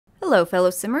Hello fellow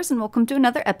Simmers and welcome to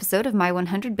another episode of my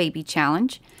 100 Baby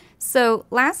Challenge. So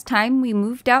last time we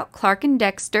moved out Clark and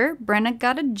Dexter, Brenna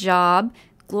got a job,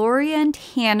 Gloria and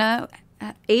Hannah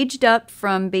aged up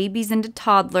from babies into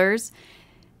toddlers,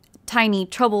 tiny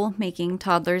trouble-making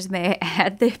toddlers may I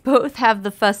add. They both have the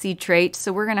fussy trait,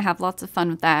 so we're going to have lots of fun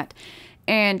with that.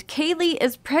 And Kaley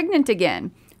is pregnant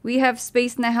again. We have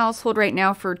space in the household right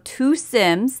now for 2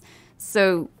 Sims,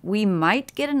 so we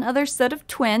might get another set of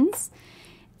twins.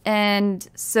 And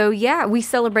so, yeah, we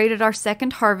celebrated our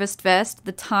second Harvest Fest.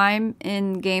 The time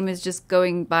in game is just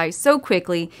going by so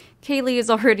quickly. Kaley is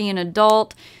already an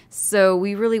adult, so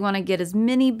we really want to get as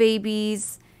many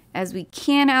babies as we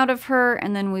can out of her,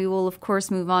 and then we will, of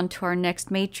course, move on to our next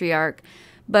matriarch.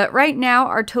 But right now,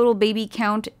 our total baby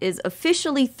count is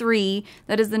officially 3.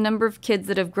 That is the number of kids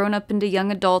that have grown up into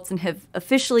young adults and have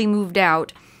officially moved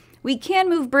out. We can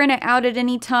move Brenna out at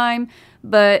any time,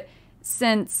 but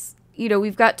since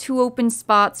we've got 2 open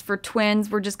spots for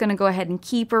twins, we're just going to go ahead and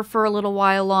keep her for a little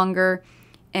while longer.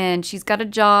 And she's got a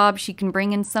job. She can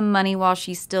bring in some money while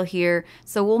she's still here.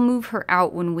 So we'll move her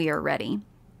out when we are ready.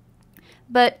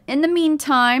 But in the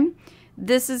meantime,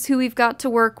 this is who we've got to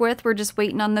work with. We're just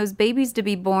waiting on those babies to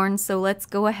be born. So let's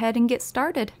go ahead and get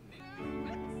started.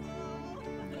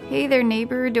 Hey there,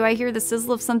 neighbor. Do I hear the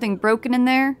sizzle of something broken in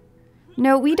there?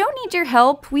 No, we don't need your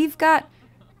help. We've got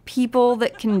people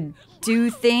that can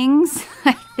do things,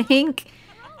 I think.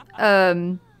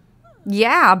 Yeah,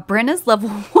 Brenna's level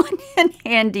 1 in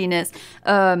handiness.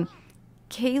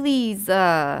 Kaley's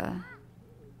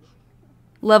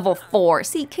level 4.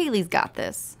 See, Kaley's got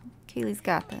this. Kaley's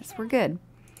got this. We're good.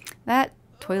 That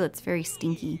toilet's very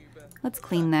stinky. Let's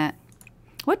clean that.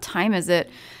 What time is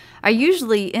it? I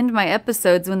usually end my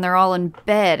episodes when they're all in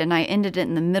bed, and I ended it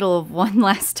in the middle of one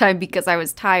last time because I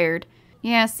was tired.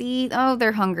 Yeah, see? Oh,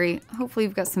 they're hungry. Hopefully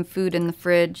we've got some food in the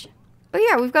fridge. But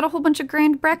yeah, we've got a whole bunch of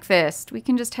grand breakfast. We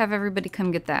can just have everybody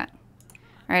come get that.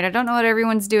 Alright, I don't know what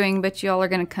everyone's doing, but y'all are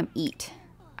gonna come eat.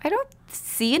 I don't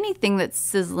see anything that's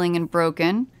sizzling and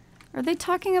broken. Are they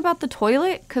talking about the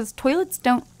toilet? Because toilets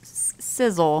don't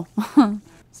sizzle.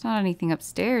 It's not anything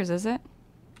upstairs, is it?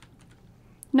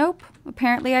 Nope.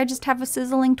 Apparently I just have a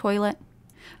sizzling toilet.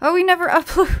 Oh, we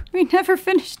never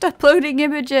finished uploading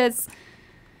images.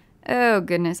 Oh,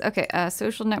 goodness. Okay,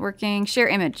 social networking. Share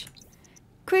image.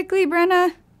 Quickly,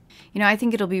 Brenna. I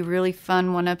think it'll be really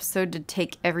fun one episode to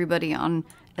take everybody on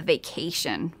a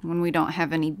vacation when we don't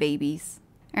have any babies.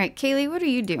 All right, Kaley, what are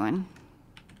you doing?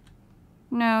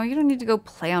 No, you don't need to go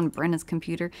play on Brenna's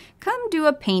computer. Come do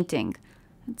a painting.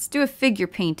 Let's do a figure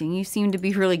painting. You seem to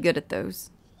be really good at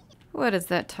those. What is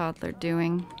that toddler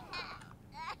doing?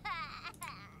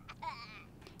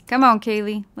 Come on,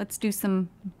 Kaley. Let's do some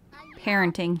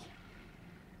parenting.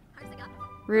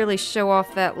 Really show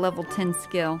off that level 10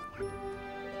 skill.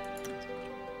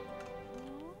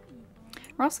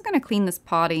 We're also going to clean this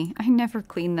potty. I never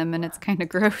clean them and it's kind of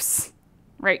gross.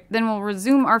 Right, then we'll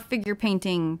resume our figure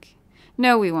painting.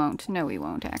 No, we won't. No, we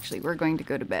won't, actually. We're going to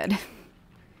go to bed.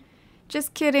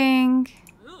 Just kidding.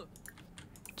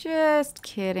 Just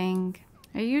kidding.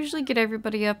 I usually get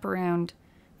everybody up around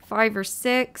 5 or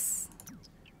 6.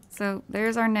 So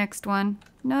there's our next one.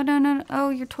 No, no, no, no. Oh,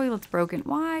 your toilet's broken.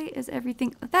 Why is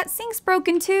everything... That sink's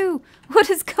broken too. What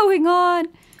is going on?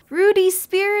 Rudy's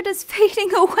spirit is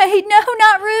fading away. No,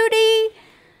 not Rudy.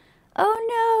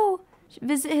 Oh, no.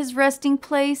 Visit his resting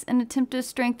place and attempt to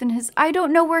strengthen his... I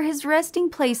don't know where his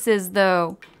resting place is,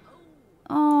 though.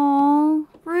 Oh,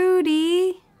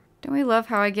 Rudy. Don't we love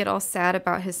how I get all sad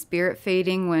about his spirit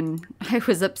fading when I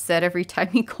was upset every time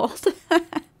he called?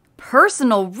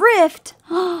 Personal rift?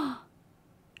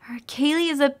 Kaley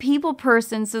is a people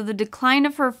person, so the decline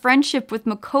of her friendship with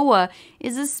Makoa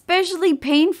is especially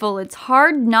painful. It's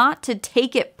hard not to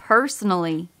take it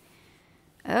personally.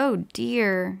 Oh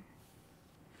dear.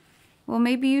 Well,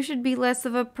 maybe you should be less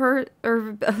of a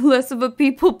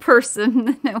people person,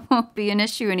 then it won't be an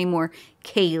issue anymore,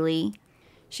 Kaley.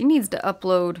 She needs to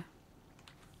upload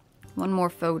one more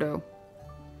photo.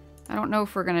 I don't know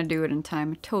if we're gonna do it in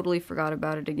time. I totally forgot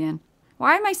about it again.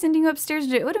 Why am I sending you upstairs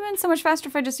to do it? It would have been so much faster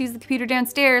if I just used the computer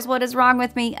downstairs. What is wrong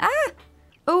with me? Ah!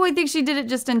 Oh, I think she did it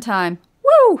just in time.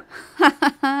 Woo!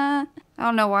 I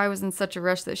don't know why I was in such a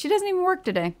rush though. She doesn't even work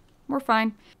today. We're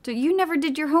fine. So you never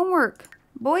did your homework.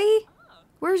 Boy?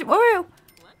 Whoa!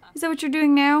 Is that what you're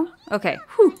doing now? Okay.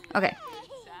 Whew. Okay.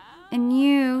 And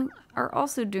you are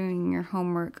also doing your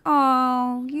homework.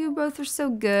 Oh, you both are so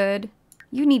good.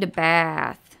 You need a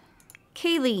bath.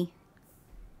 Kaley.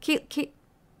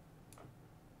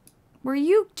 Were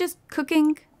you just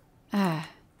cooking?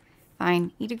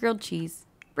 Fine. Eat a grilled cheese.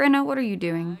 Brenna, what are you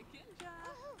doing?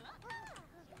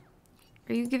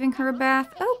 Are you giving her a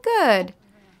bath? Oh, good.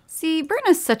 See,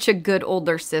 Brenna's such a good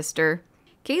older sister.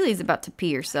 Kaley's about to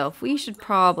pee herself. We should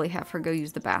probably have her go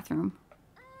use the bathroom.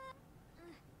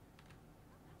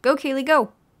 Go, Kaley,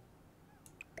 go.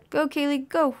 Go, Kaley,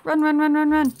 go. Run, run, run,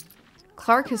 run, run.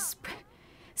 Clark is...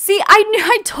 See,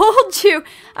 I told you.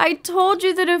 I told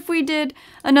you that if we did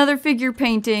another figure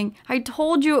painting, I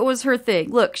told you it was her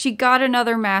thing. Look, she got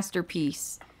another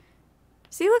masterpiece.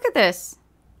 See, look at this.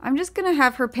 I'm just going to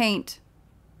have her paint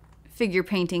figure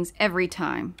paintings every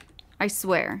time. I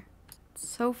swear. It's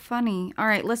so funny. All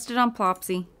right, list it on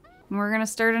Plopsy. And we're going to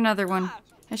start another one.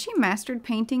 Has she mastered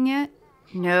painting yet?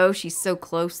 No, she's so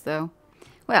close, though.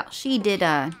 Well, she did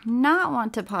not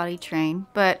want to potty train,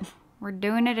 but we're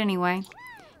doing it anyway.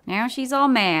 Now she's all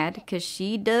mad because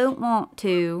she don't want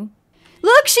to.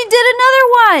 Look, she did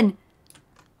another one!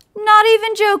 Not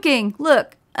even joking.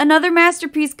 Look, another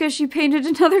masterpiece because she painted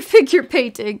another figure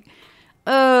painting.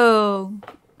 Oh,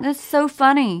 that's so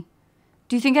funny.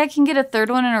 Do you think I can get a third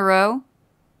one in a row?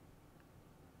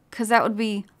 Because that would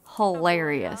be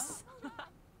hilarious.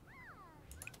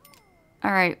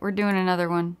 All right, we're doing another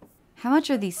one. How much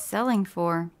are these selling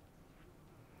for?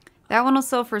 That one will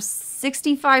sell for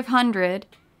 $6,500,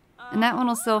 and that one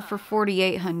will sell for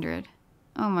 $4,800.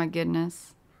 Oh my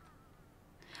goodness.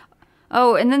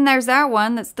 Oh, and then there's that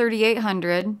one that's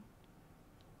 $3,800.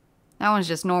 That one's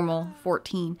just normal,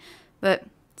 14. But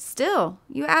still,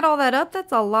 you add all that up,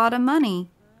 that's a lot of money.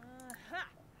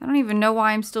 I don't even know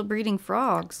why I'm still breeding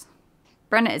frogs.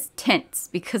 Brenna is tense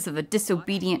because of a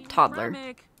disobedient toddler.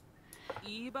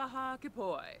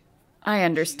 I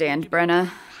understand,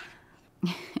 Brenna.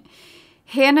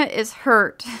 Hannah is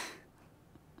hurt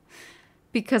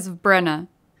because of Brenna.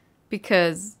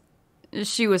 Because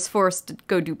she was forced to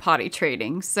go do potty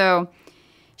training. So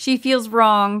she feels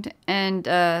wronged, and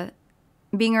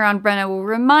being around Brenna will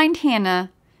remind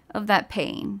Hannah of that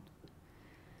pain.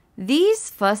 These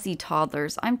fussy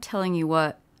toddlers, I'm telling you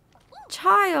what.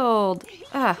 Child.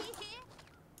 Ugh.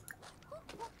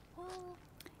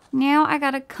 Now I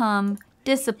gotta come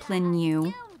discipline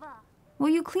you. Well,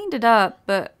 you cleaned it up,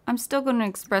 but I'm still going to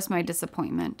express my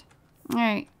disappointment.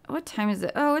 Alright, what time is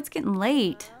it? Oh, it's getting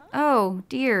late. Oh,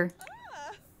 dear.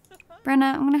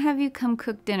 Brenna, I'm going to have you come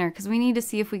cook dinner because we need to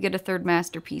see if we get a third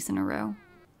masterpiece in a row.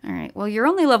 Alright, well, you're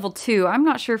only level 2. I'm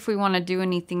not sure if we want to do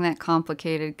anything that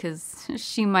complicated because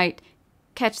she might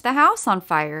catch the house on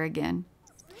fire again.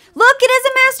 Look, it is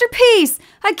a masterpiece!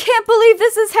 I can't believe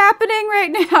this is happening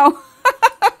right now.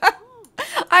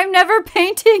 I'm never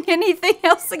painting anything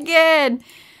else again.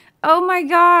 Oh my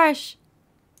gosh.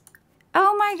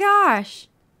 Oh my gosh.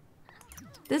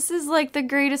 This is like the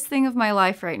greatest thing of my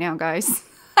life right now, guys.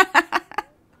 I'm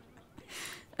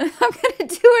gonna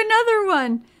do another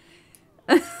one.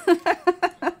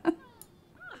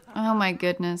 Oh my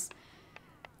goodness.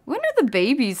 When are the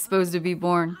babies supposed to be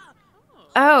born?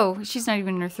 Oh, she's not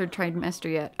even in her 3rd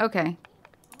trimester yet. Okay.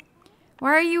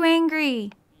 Why are you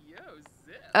angry?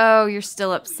 Oh, you're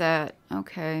still upset.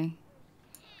 Okay.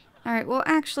 Alright, well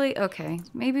actually, okay.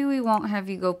 Maybe we won't have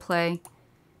you go play.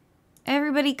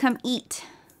 Everybody come eat.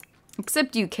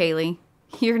 Except you, Kaley.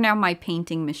 You're now my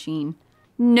painting machine.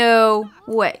 No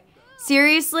way.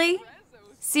 Seriously?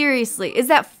 Seriously. Is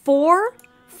that 4?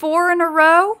 4 in a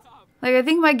row? Like, I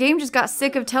think my game just got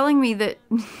sick of telling me that...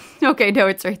 Okay, no,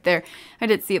 it's right there. I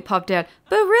didn't see it popped out.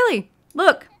 But really,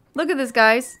 look. Look at this,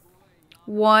 guys.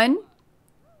 1,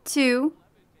 2,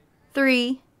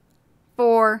 3,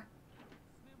 4,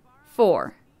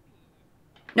 4.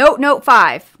 No,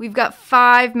 5. We've got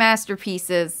 5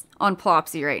 masterpieces on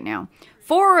Plopsy right now.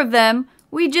 4 of them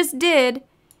we just did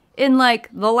in like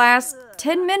the last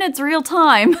 10 minutes real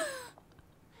time.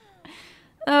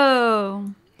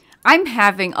 Oh, I'm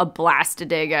having a blast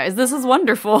today, guys. This is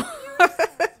wonderful.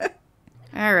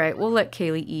 All right, we'll let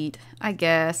Kaley eat. I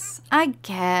guess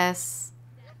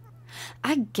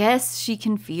she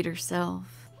can feed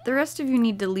herself. The rest of you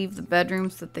need to leave the bedroom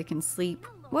so that they can sleep.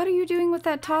 What are you doing with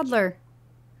that toddler?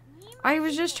 I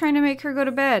was just trying to make her go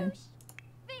to bed.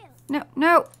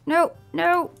 No.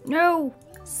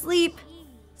 Sleep,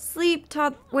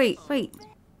 wait.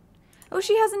 Oh,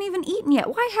 she hasn't even eaten yet.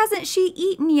 Why hasn't she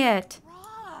eaten yet?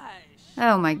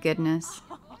 Oh my goodness.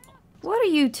 What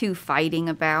are you two fighting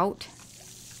about?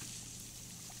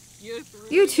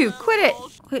 You two, quit it!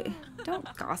 Wait,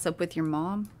 don't gossip with your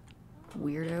mom,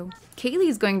 weirdo.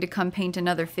 Kaley's going to come paint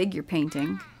another figure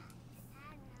painting.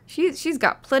 She's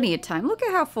got plenty of time. Look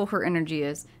at how full her energy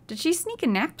is. Did she sneak a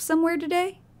nap somewhere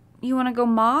today? You want to go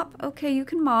mop? Okay, you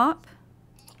can mop.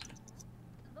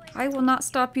 I will not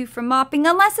stop you from mopping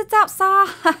unless it's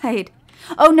outside.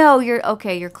 Oh no,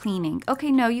 you're cleaning.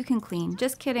 Okay, no, you can clean.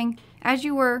 Just kidding. As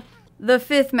you were. The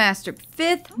fifth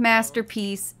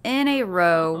masterpiece in a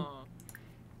row.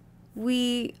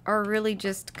 We are really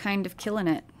just kind of killing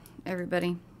it,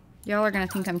 everybody. Y'all are gonna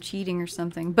think I'm cheating or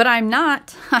something, but I'm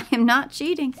not. I am not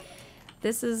cheating.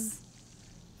 This is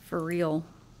for real.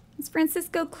 Is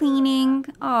Francisco cleaning?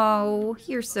 Oh,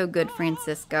 you're so good,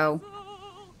 Francisco.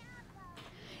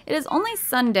 It is only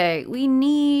Sunday. We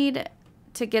need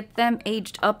to get them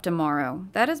aged up tomorrow.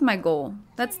 That is my goal.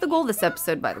 That's the goal this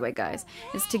episode, by the way, guys,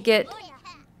 is to get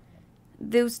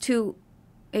those two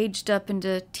aged up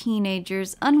into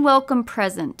teenagers. Unwelcome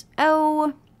present.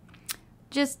 Oh,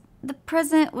 just the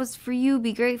present was for you.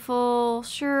 Be grateful.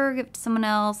 Sure, give it to someone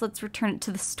else. Let's return it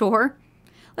to the store.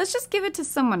 Let's just give it to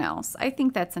someone else. I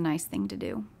think that's a nice thing to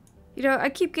do. You know, I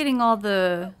keep getting all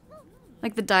the,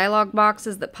 like, the dialogue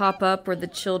boxes that pop up where the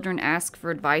children ask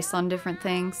for advice on different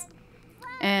things.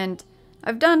 And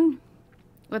I've done,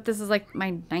 this is like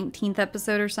my 19th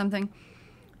episode or something.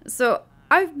 So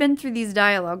I've been through these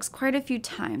dialogues quite a few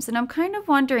times, and I'm kind of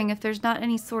wondering if there's not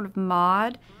any sort of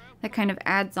mod that kind of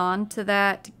adds on to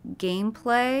that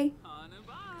gameplay.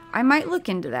 I might look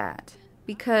into that,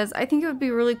 because I think it would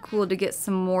be really cool to get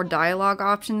some more dialogue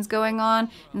options going on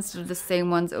instead of the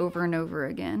same ones over and over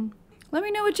again. Let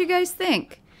me know what you guys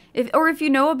think. Or if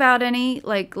you know about any,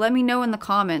 like, let me know in the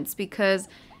comments, because,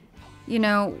 you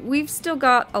know, we've still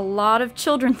got a lot of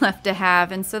children left to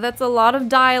have, and so that's a lot of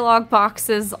dialogue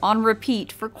boxes on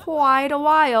repeat for quite a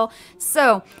while.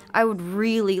 So I would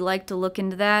really like to look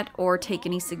into that or take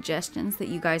any suggestions that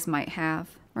you guys might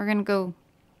have. We're gonna go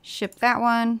ship that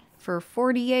one for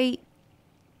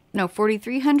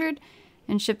 $4,300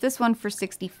 and ship this one for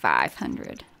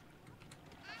 $6,500.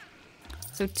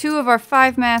 So 2 of our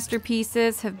 5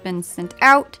 masterpieces have been sent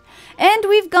out, and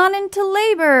we've gone into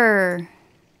labor.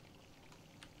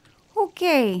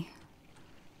 Okay.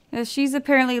 She's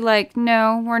apparently like,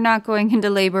 no, we're not going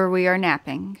into labor, we are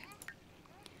napping.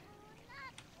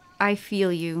 I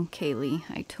feel you, Kaley.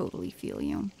 I totally feel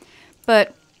you.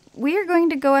 But we are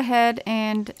going to go ahead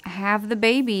and have the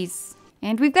babies.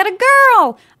 And we've got a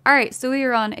girl! Alright, so we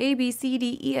are on A, B, C,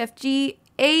 D, E, F, G,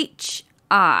 H,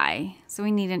 I. So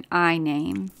we need an I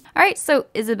name. Alright, so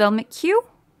Isabel McHugh.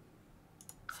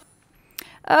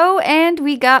 Oh, and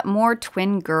we got more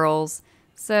twin girls.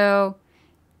 So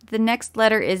the next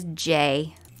letter is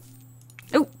J.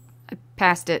 Oh, I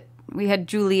passed it. We had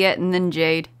Juliet and then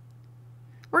Jade.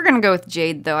 We're going to go with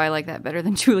Jade, though. I like that better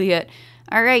than Juliet.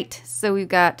 All right, so we've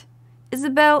got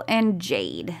Isabel and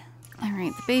Jade. All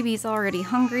right, the baby's already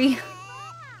hungry.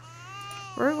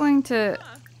 We'll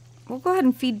go ahead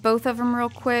and feed both of them real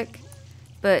quick.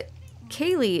 But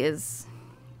Kaley is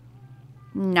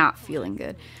not feeling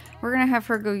good. We're going to have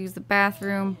her go use the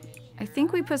bathroom. I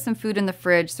think we put some food in the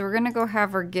fridge, so we're going to go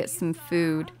have her get some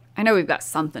food. I know we've got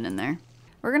something in there.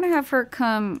 We're going to have her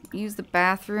come use the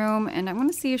bathroom, and I'm going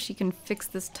to see if she can fix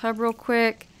this tub real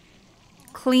quick.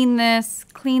 Clean this,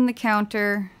 clean the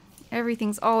counter.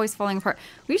 Everything's always falling apart.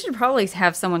 We should probably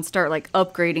have someone start, like,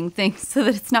 upgrading things so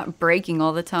that it's not breaking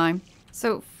all the time.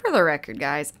 So, for the record,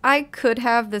 guys, I could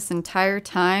have this entire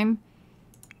time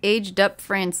aged up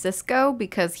Francisco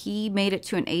because he made it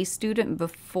to an A student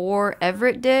before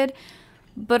Everett did,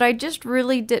 but I just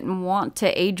really didn't want to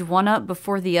age one up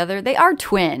before the other. They are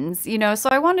twins, you know,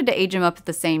 so I wanted to age them up at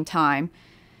the same time.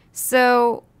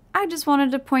 So I just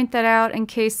wanted to point that out in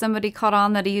case somebody caught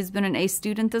on that he's been an A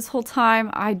student this whole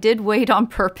time. I did wait on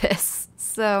purpose.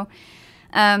 So,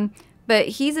 but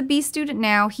he's a B student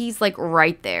now. He's like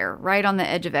right there, right on the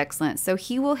edge of excellence. So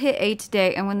he will hit A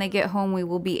today, and when they get home, we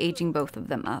will be aging both of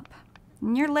them up.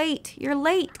 And you're late. You're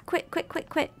late. Quit, quit, quit,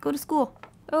 quit. Go to school.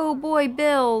 Oh boy,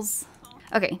 bills.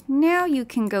 Okay, now you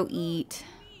can go eat.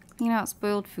 Clean out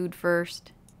spoiled food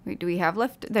first. Wait, do we have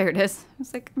left? There it is. I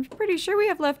was like, I'm pretty sure we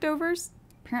have leftovers.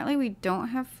 Apparently we don't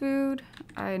have food,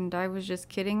 and I was just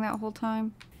kidding that whole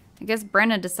time. I guess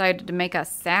Brenna decided to make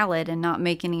us salad and not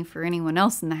make any for anyone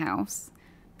else in the house.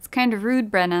 It's kind of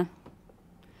rude, Brenna.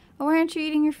 Oh, why aren't you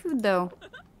eating your food, though?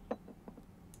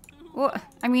 Well,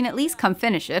 I mean, at least come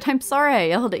finish it. I'm sorry I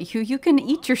yelled at you. You can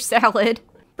eat your salad.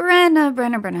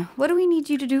 Brenna, what do we need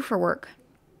you to do for work?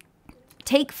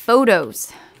 Take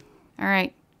photos. All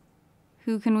right.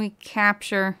 Who can we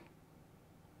capture?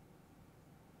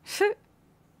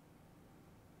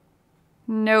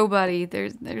 Nobody.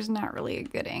 There's not really a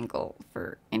good angle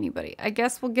for anybody. I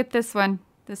guess we'll get this one.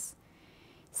 This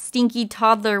stinky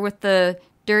toddler with the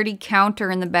dirty counter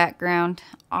in the background.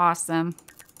 Awesome.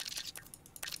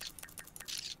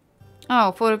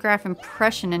 Oh, photograph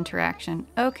impression interaction.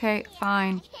 Okay,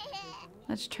 fine.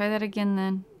 Let's try that again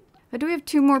then. Oh, do we have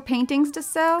 2 more paintings to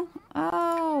sell?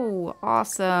 Oh,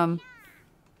 awesome.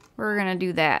 We're gonna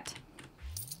do that.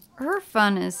 her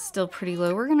fun is still pretty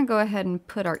low. We're gonna go ahead and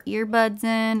put our earbuds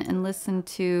in and listen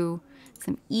to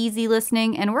some easy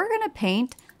listening, and we're gonna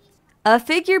paint a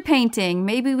figure painting.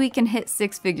 Maybe we can hit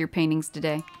 6 figure paintings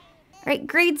today. All right,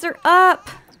 grades are up.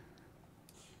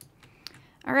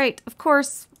 All right, of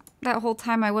course, that whole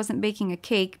time I wasn't baking a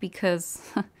cake because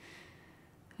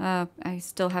I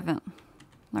still haven't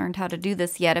learned how to do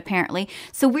this yet, apparently.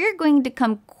 So we're going to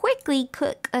come quickly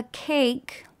cook a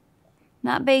cake.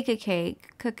 Not bake a cake,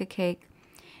 cook a cake.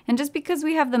 And just because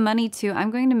we have the money to, I'm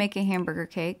going to make a hamburger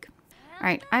cake. All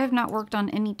right, I have not worked on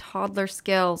any toddler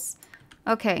skills.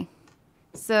 Okay,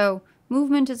 so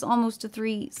movement is almost a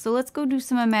 3, so let's go do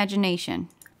some imagination.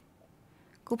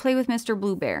 Go play with Mr.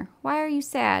 Blue Bear. Why are you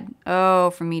sad? Oh,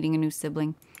 from meeting a new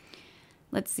sibling.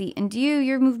 Let's see. And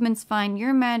your movement's fine. Your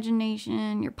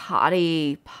imagination, your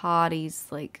potty's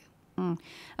like,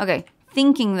 Okay,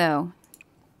 thinking though.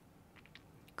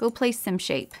 Go play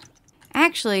SimShape.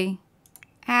 Actually,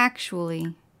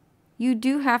 you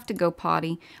do have to go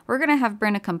potty. We're gonna have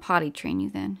Brenna come potty train you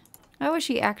then. Oh, is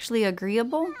she actually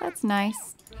agreeable? That's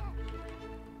nice.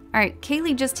 All right,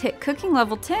 Kaley just hit cooking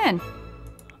level 10.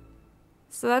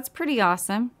 So that's pretty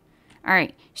awesome. All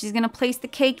right, she's gonna place the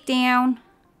cake down.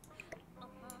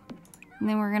 And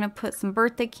then we're gonna put some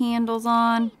birthday candles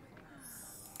on.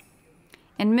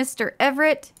 And Mr.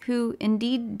 Everett, who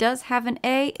indeed does have an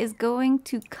A, is going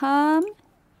to come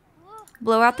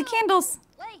blow out the candles.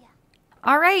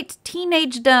 All right,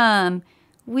 teenagedom.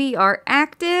 We are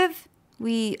active.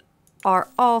 We are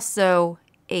also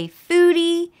a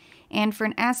foodie. And for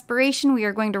an aspiration, we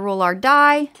are going to roll our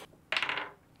die.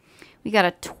 We got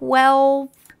a 12.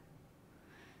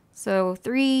 So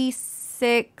 3,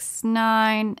 6,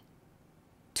 9,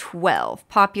 12.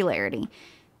 Popularity.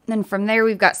 Then from there,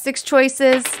 we've got 6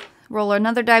 choices. Roll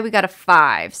another die. We got a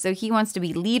 5. So he wants to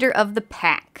be leader of the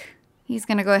pack. He's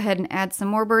going to go ahead and add some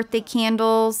more birthday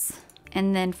candles.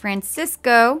 And then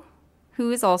Francisco,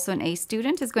 who is also an A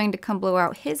student, is going to come blow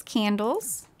out his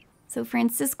candles. So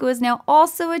Francisco is now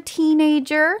also a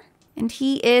teenager. And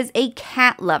he is a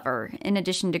cat lover, in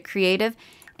addition to creative.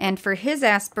 And for his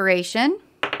aspiration,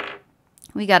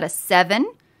 we got a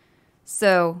 7.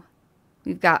 So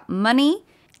we've got money.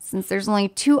 Since there's only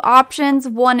 2 options,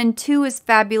 1 and 2 is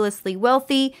fabulously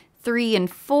wealthy. 3 and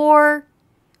 4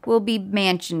 will be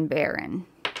mansion baron.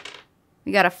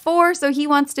 We got a 4, so he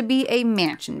wants to be a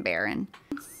mansion baron.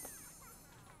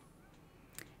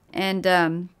 And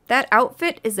that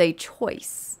outfit is a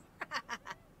choice.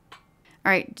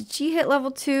 All right, did she hit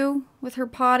level 2 with her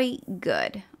potty?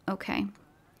 Good. Okay.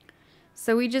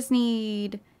 So we just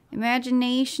need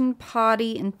imagination,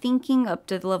 potty, and thinking up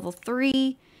to level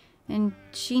 3. And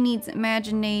she needs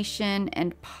imagination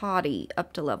and potty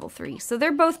up to level 3. So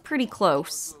they're both pretty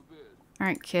close. All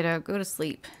right, kiddo, go to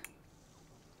sleep.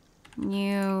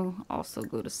 You also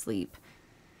go to sleep.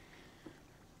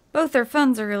 Both their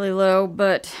funds are really low,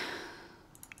 but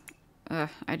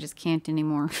I just can't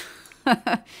anymore.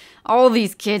 All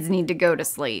these kids need to go to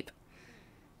sleep.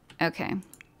 Okay.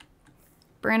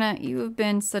 Brenna, you have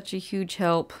been such a huge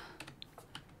help.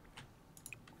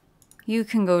 You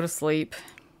can go to sleep.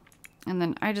 And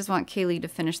then I just want Kaley to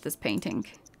finish this painting.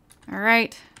 All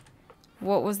right.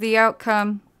 What was the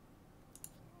outcome?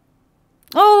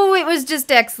 Oh, it was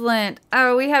just excellent.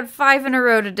 Oh, we had 5 in a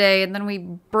row today, and then we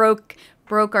broke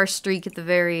our streak at the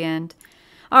very end.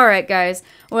 All right, guys.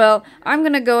 Well, I'm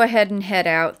going to go ahead and head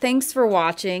out. Thanks for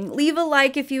watching. Leave a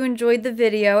like if you enjoyed the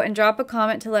video, and drop a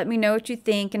comment to let me know what you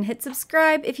think, and hit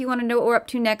subscribe if you want to know what we're up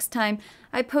to next time.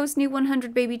 I post new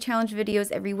 100 Baby Challenge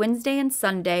videos every Wednesday and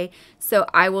Sunday, so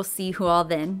I will see you all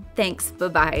then. Thanks.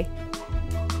 Bye-bye.